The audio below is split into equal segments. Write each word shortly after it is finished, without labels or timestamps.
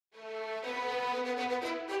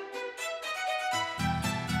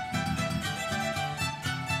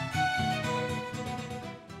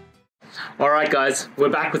Alright guys, we're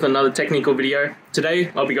back with another technical video. Today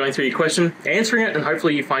I'll be going through your question, answering it, and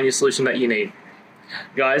hopefully you find your solution that you need.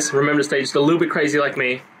 Guys, remember to stay just a little bit crazy like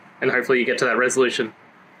me, and hopefully you get to that resolution.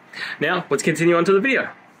 Now, let's continue on to the video.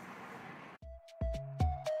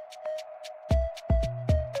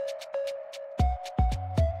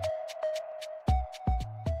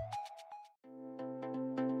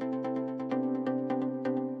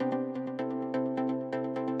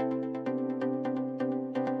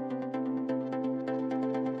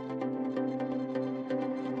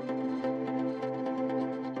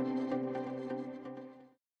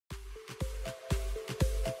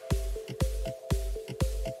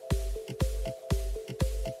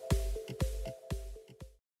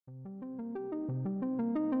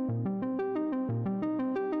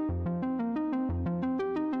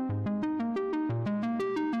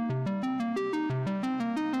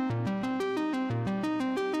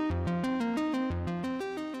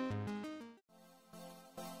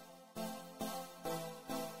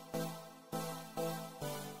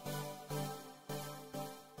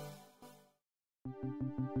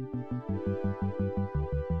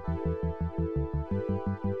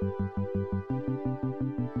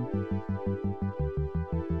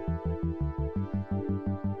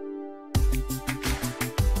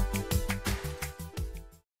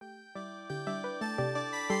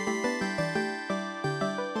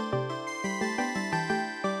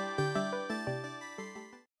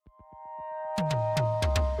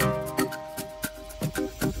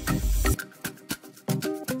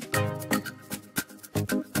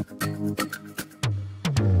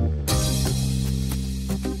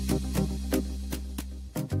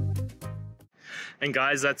 And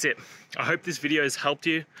guys, that's it. I hope this video has helped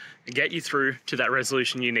you get you through to that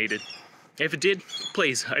resolution you needed. If it did,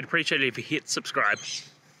 please, I'd appreciate it if you hit subscribe.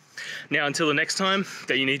 Now, until the next time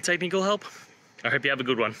that you need technical help, I hope you have a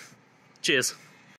good one. Cheers.